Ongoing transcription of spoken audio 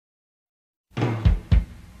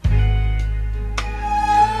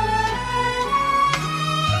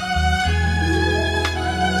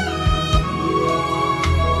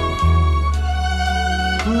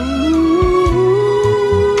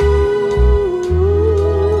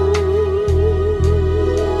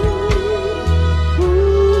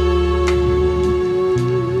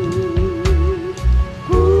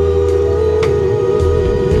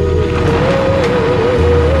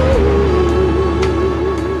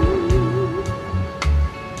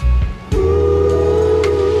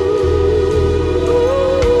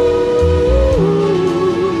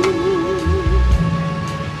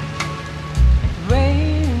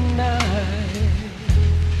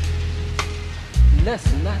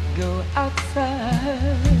Let's not go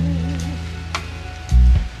outside.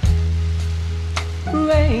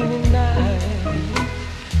 Rainy night,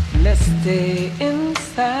 let's stay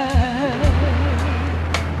inside.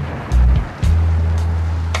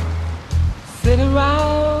 Sit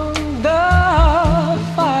around the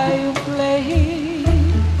fireplace,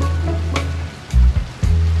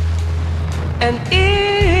 and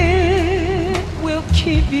it will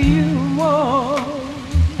keep you warm.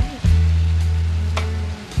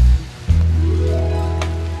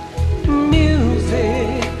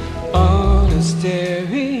 Music on a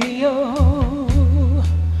stereo,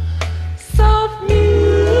 soft music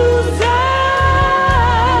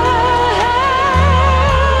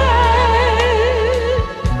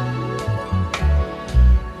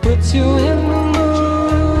puts you in the mood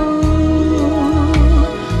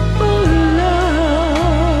for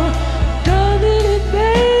love, doesn't it,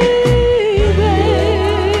 baby?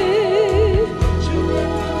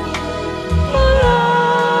 For love.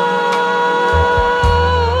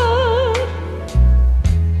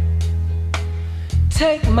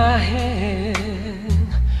 Take my hand,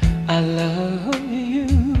 I love you.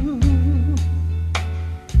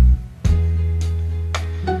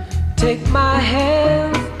 Take my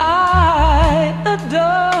hand,